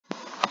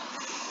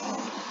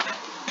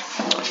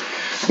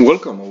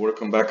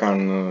Welcome back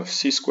on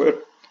C square.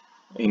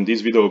 In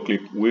this video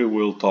clip we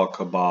will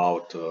talk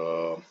about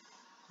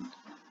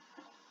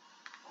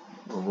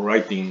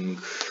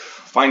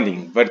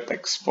finding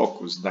vertex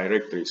focus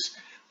directories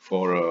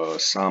for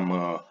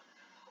some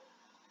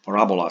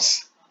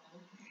parabolas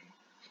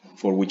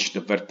for which the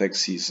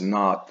vertex is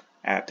not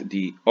at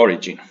the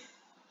origin.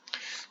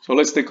 So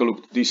let's take a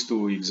look at these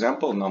two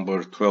examples,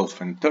 number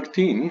 12 and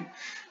 13.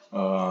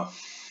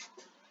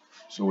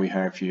 So we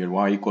have here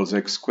y equals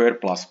x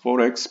squared plus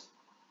 4x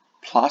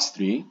plus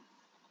 3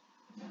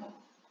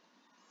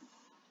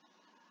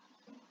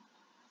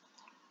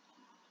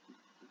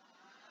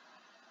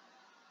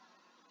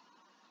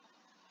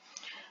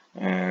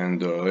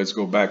 and let's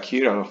go back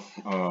here.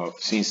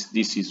 Since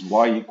this is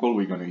y equal,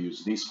 we're going to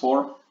use this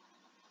form.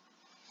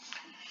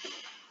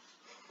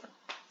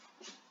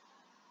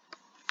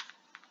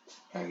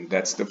 And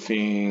that's the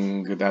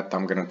thing that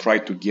I'm going to try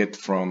to get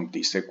from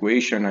this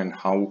equation. And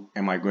how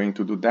am I going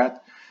to do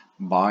that?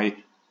 By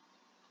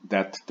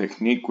that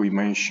technique we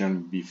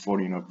mentioned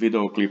before in a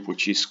video clip,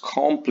 which is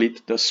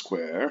complete the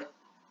square.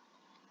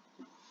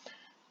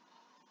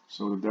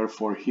 So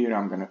therefore here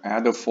I'm going to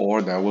add a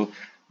 4 that will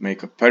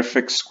make a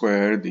perfect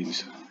square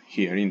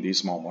here in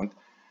this moment.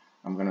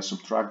 I'm going to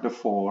subtract the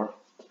 4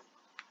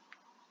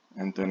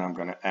 and then I'm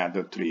going to add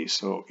the 3.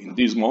 So in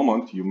this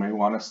moment you may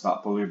want to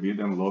stop a little bit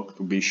and look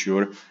to be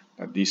sure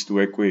that these two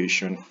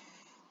equations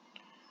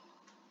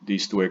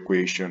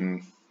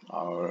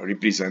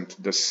represent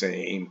the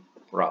same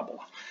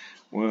parabola.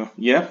 Well,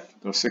 yeah,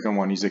 the second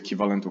one is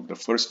equivalent of the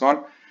first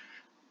one,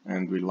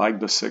 and we like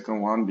the second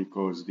one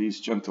because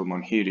this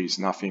gentleman here is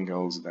nothing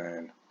else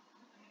than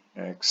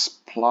x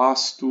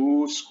plus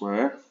 2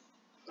 square.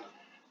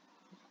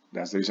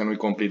 That's the reason we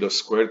complete the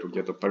square to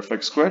get a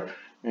perfect square,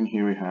 and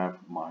here we have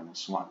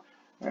minus 1.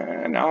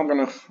 And now I'm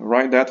going to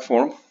write that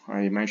form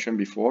I mentioned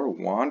before,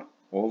 1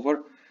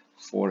 over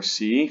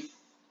 4c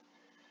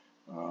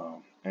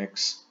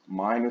x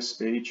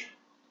minus h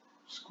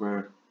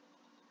squared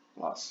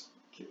plus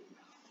k.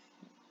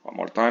 One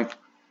more time.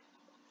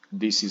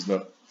 This is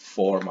the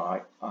form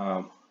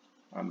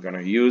I'm going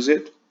to use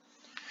it.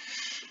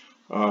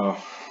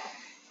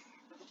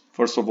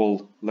 First of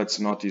all, let's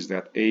notice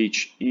that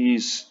h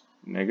is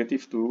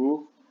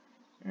 -2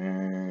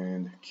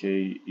 and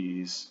k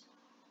is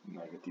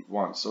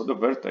 -1. So the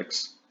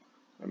vertex,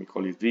 let me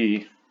call it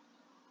V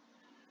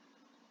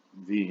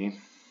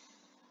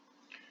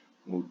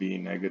will be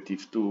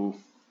 -2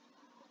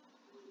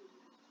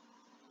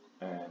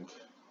 and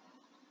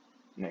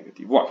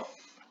 -1.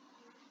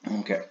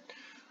 Okay.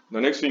 The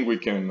next thing we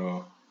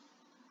can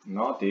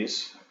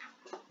notice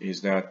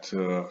is that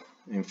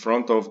in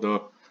front of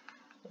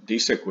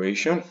this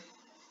equation,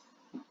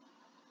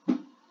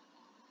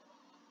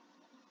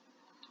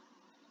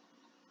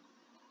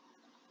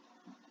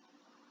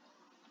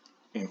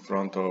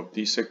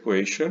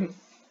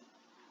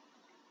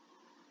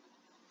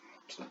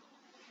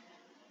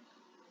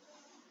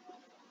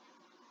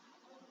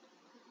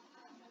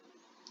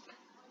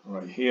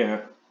 right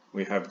here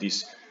we have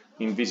this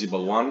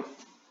invisible one.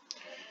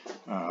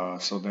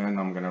 So then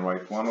I'm going to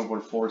write 1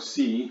 over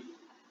 4c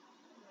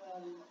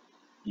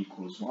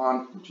equals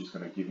 1, which is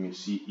going to give me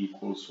c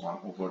equals 1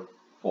 over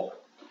 4.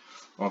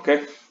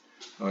 Okay,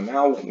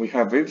 now we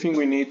have everything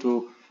we need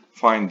to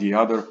find the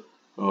other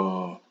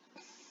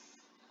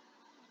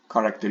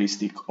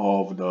characteristic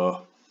of the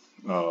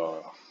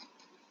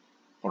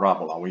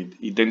parabola. We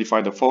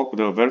identify the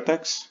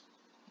vertex.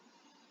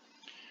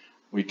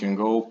 We can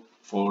go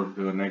for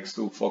the next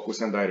two,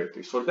 focus and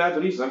directories. For that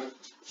reason,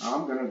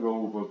 I'm going to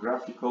go over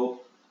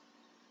graphical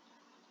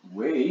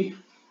way.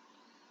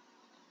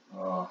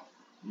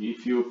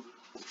 If you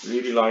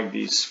really like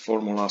these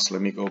formulas,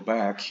 let me go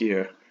back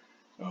here.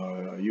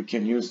 You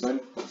can use them,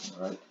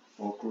 right?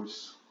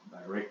 Focus,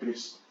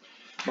 directories.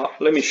 But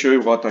let me show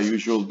you what I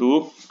usually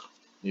do.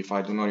 If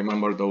I do not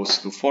remember those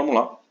two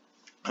formula,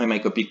 I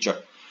make a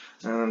picture.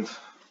 And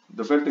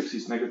the vertex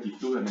is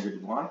 -2 and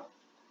 -1.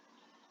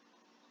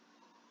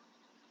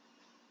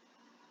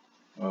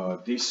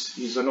 This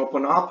is an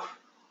open up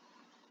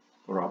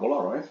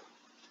parabola, right?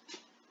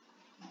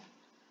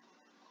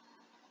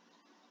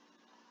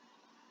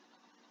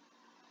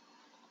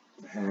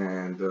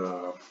 And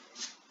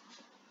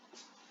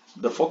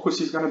the focus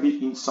is going to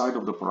be inside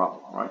of the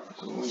parabola, right?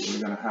 So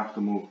we're going to have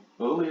to move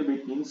a little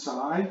bit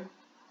inside,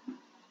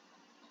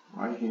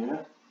 right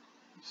here.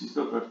 This is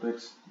the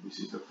vertex, this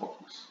is the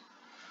focus.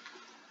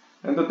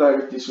 And the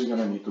directrix, we're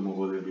going to need to move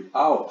a little bit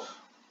out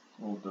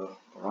of the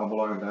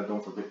parabola, and that,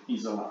 don't forget,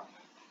 is a line.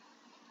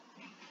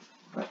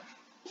 Right.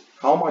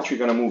 How much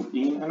we're going to move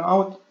in and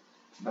out?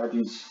 That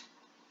is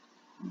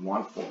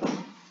 1/4.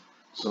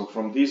 So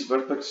from this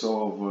vertex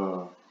of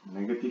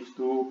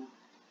 -2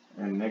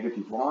 and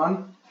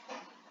 -1,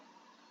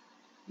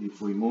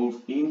 if we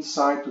move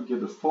inside to get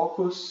the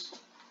focus,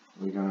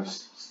 we're going to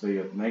stay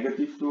at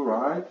 -2,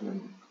 right? And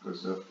because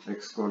the x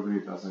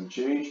coordinate doesn't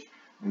change,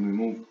 and we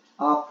move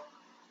up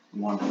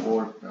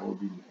 1/4, that will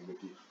be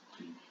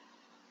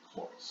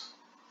 -3/4.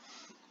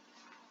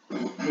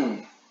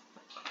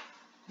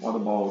 What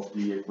about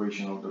the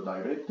equation of the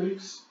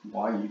directrix?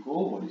 Y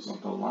equal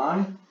horizontal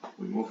line.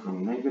 We move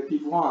from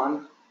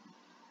 -1,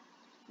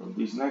 from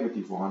this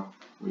 -1,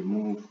 we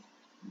move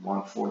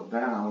 1/4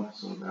 down,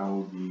 so that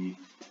will be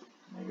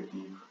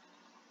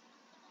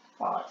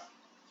 -5/4.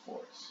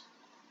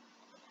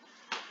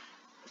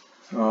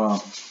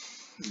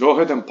 Go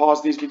ahead and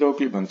pause this video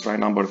clip and try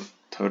number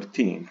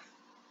 13.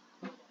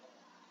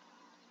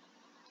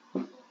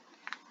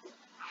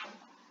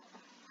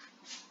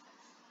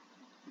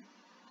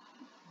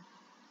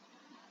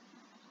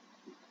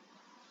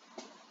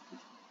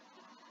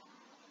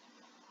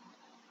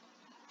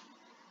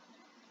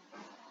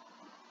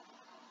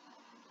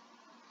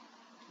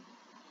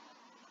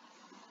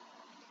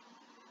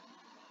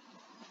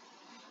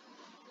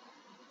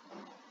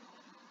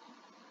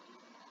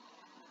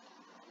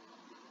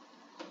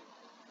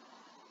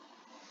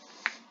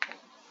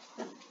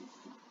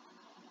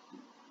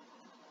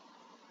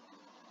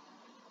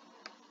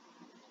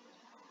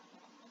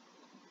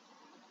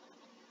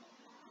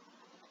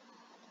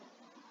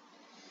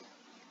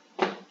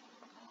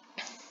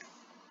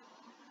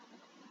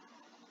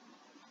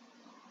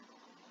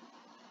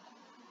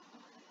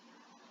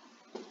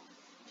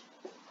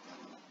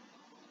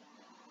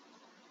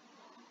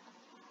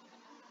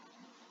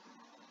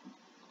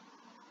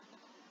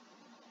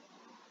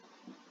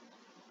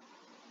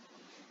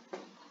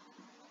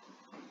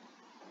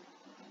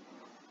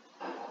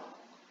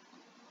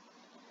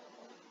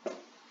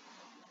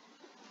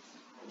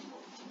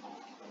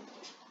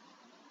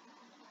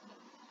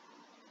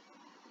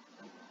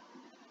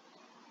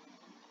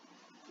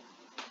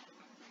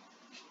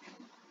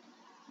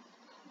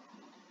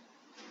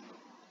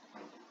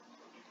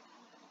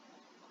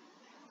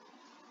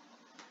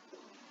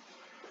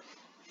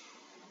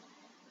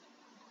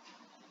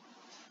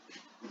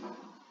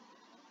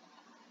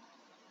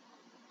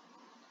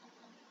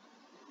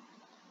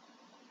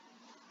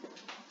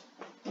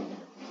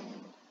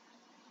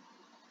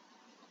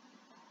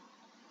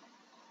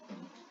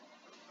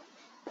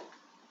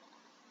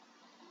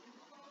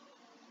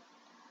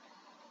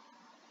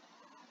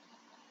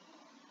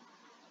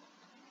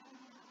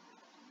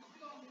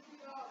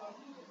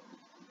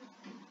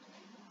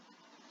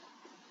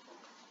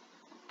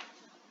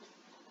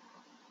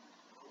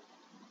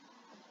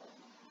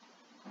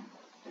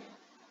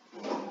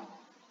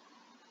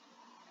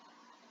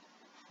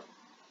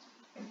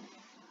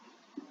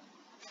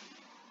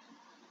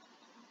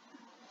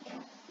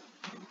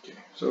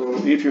 So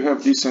if you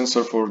have this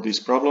answer for this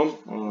problem,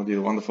 did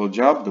a wonderful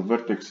job. The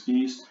vertex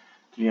is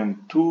 3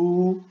 and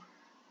 2,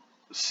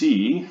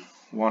 C,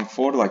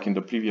 1/4 like in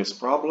the previous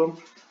problem.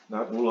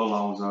 That will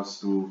allow us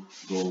to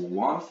go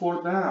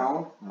 1/4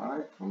 down,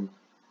 right? From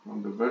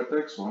the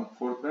vertex,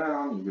 1/4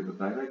 down, you get the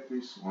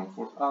directrix,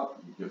 1/4 up,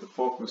 you get the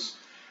focus,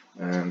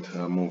 and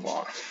move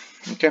on.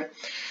 Okay.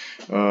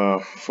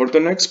 For the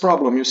next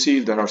problem, you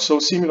see that are so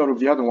similar to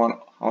the other one,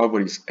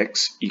 however, is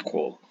x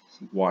equal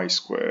y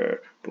squared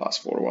plus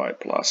 4y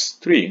plus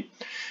 3.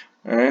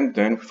 And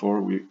then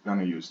we're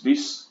gonna use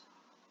this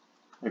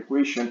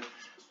equation.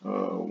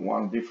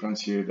 One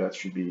difference here, that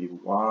should be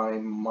y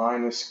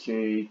minus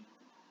k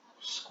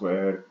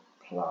squared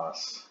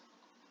plus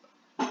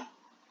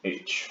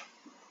h.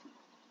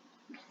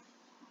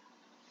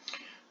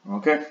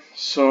 Okay,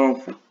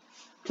 so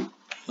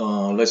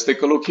let's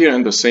take a look here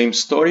in the same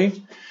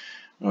story.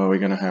 We're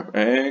gonna have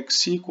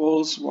x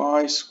equals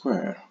y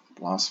squared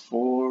plus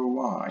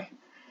 4y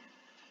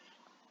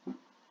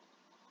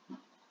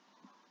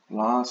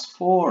plus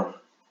 4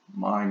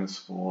 minus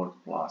 4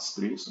 plus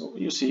 3. So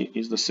you see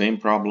it's the same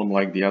problem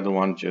like the other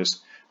one,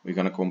 just we're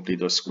going to complete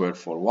the square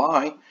for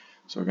y.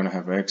 So we're going to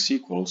have x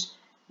equals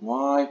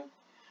y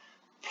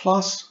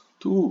plus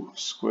 2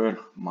 squared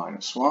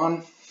minus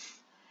 1.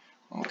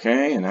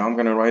 Okay, and now I'm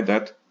going to write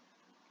that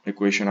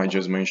equation I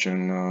just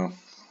mentioned a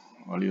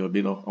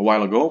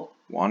while ago.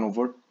 1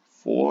 over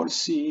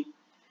 4c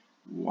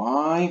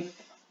y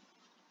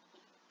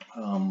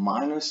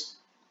minus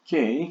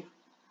k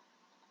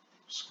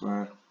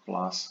square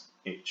plus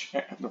h.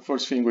 And the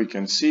first thing we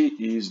can see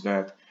is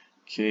that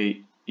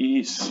k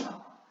is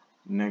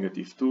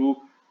 -2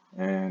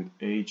 and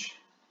h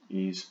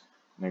is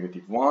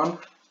 -1,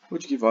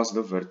 which gives us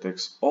the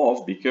vertex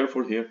of, be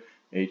careful here,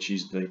 h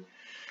is the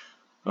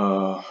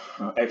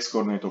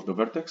x-coordinate of the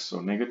vertex,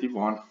 so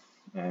 -1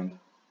 and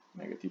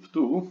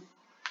 -2.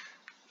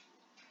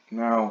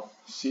 Now,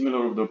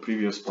 similar to the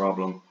previous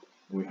problem,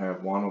 we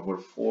have 1 over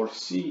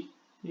 4c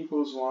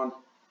equals 1,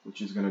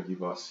 which is going to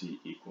give us c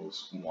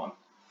equals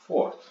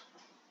 1/4.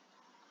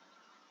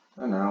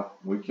 And now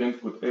we can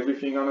put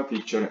everything on a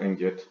picture and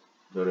get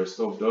the rest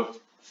of the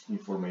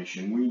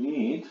information we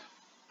need.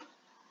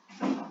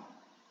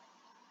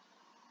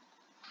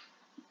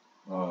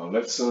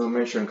 Let's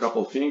mention a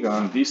couple things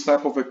on this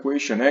type of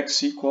equation.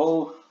 X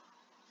equal,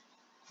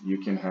 you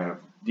can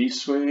have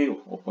this way,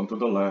 open to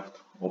the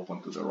left,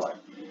 open to the right.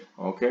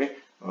 Okay,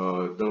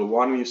 the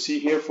one you see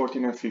here,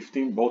 14 and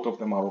 15, both of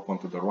them are open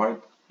to the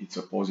right. It's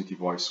a positive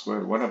y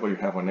squared. Whenever you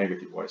have a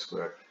negative y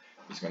squared,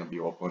 it's going to be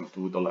open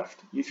to the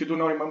left. If you do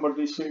not remember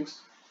these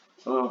things,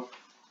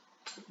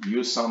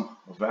 use some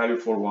value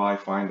for y,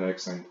 find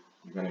x, and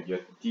you're going to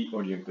get the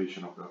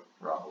orientation of the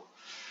parabola.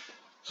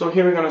 So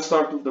here we're going to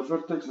start with the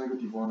vertex,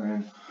 -1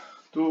 and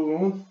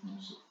 2,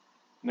 so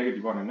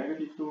 -1 and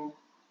 -2.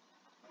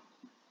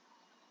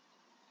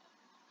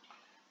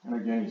 And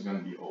again, it's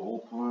going to be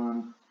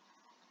open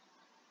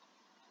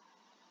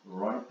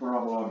right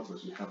parabola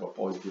because we have a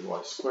positive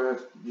y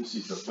squared. This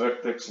is the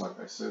vertex, like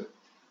I said,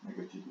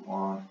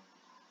 -1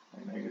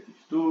 and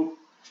 -2.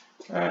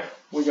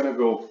 We're going to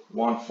go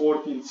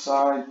 1/4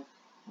 inside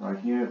right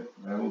here.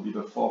 That will be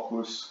the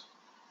focus.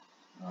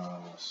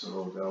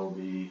 So that will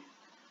be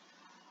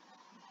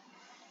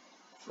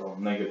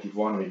from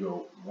 -1 we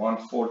go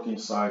 1/4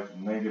 inside,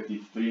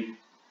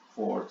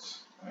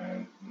 -3/4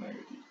 and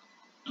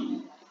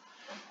 -2.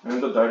 And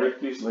the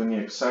directives, let me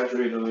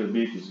exaggerate a little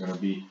bit, is going to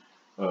be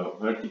a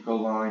vertical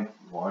line,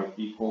 y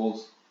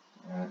equals,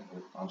 and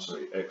I'm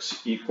sorry,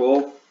 x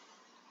equal.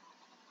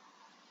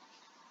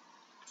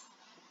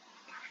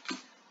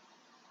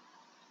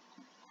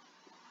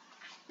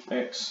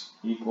 X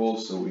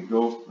equals, so we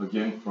go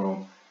again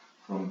from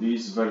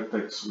this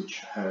vertex which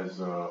has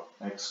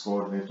x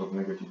coordinate of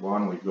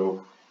 -1, we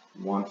go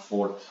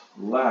 1/4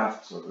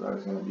 left, so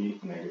that's going to be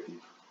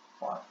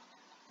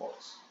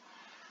 -5/4.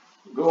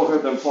 Go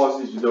ahead and pause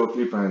this video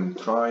clip and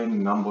try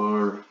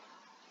number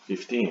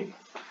 15.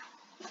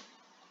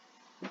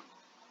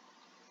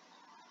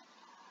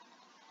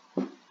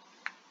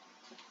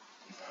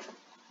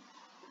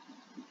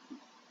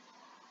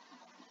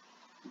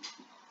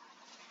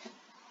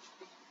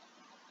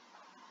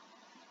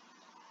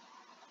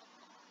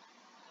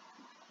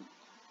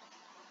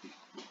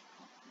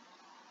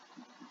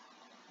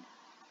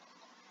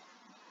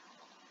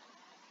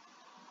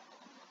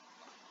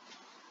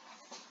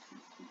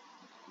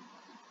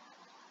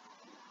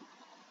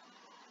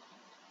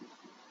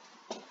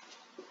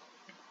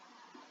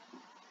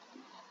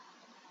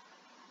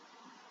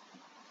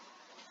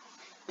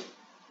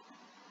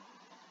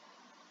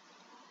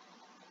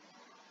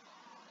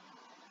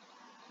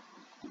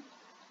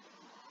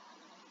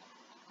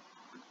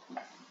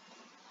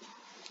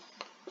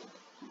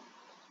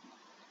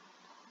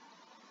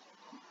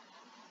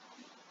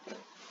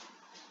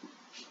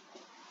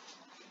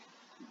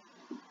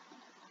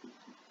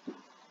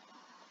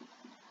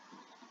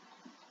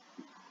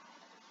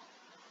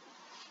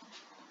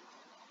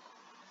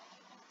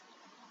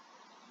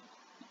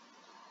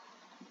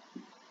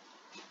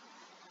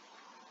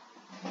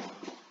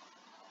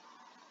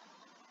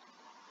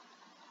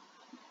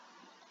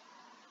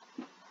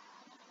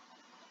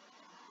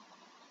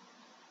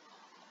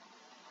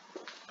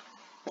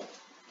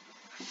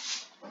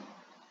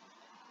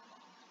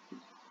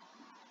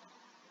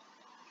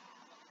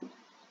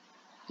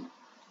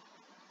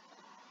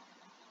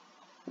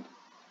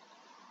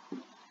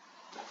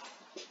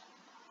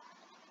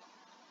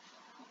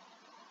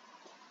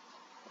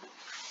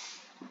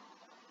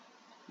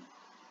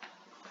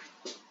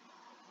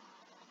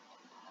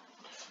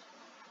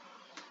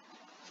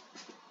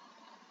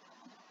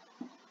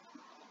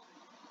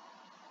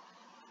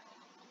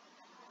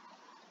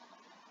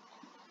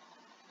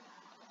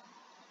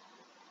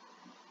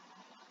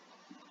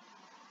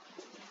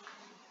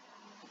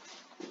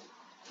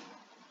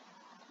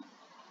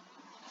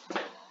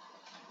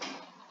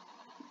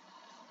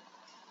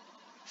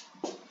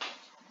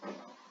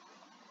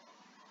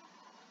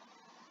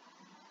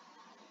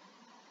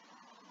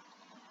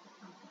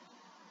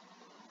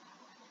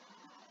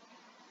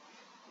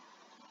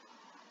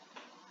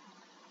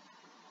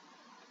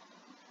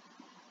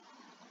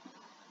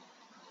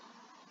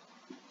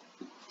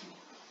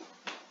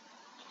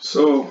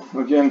 So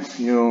again,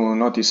 you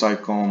notice I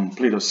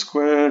complete a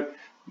square,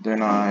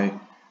 then I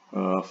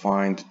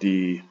find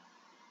the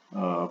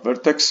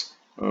vertex.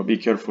 Be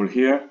careful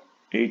here,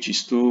 h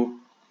is 2,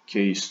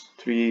 k is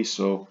 3,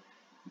 so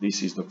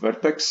this is the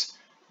vertex.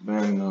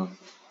 Then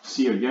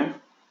c again,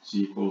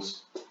 c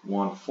equals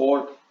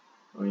 1/4.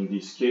 In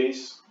this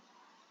case,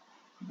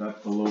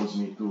 that allows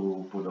me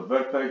to put a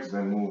vertex,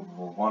 then move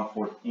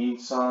 1/4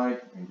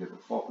 inside and get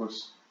the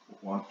focus,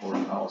 1/4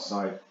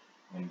 outside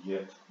and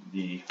get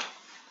the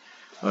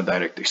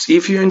directives.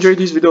 If you enjoyed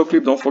this video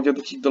clip, don't forget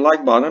to click the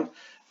like button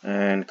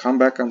and come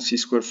back on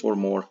C-Square for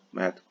more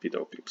math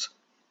video clips.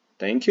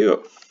 Thank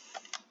you.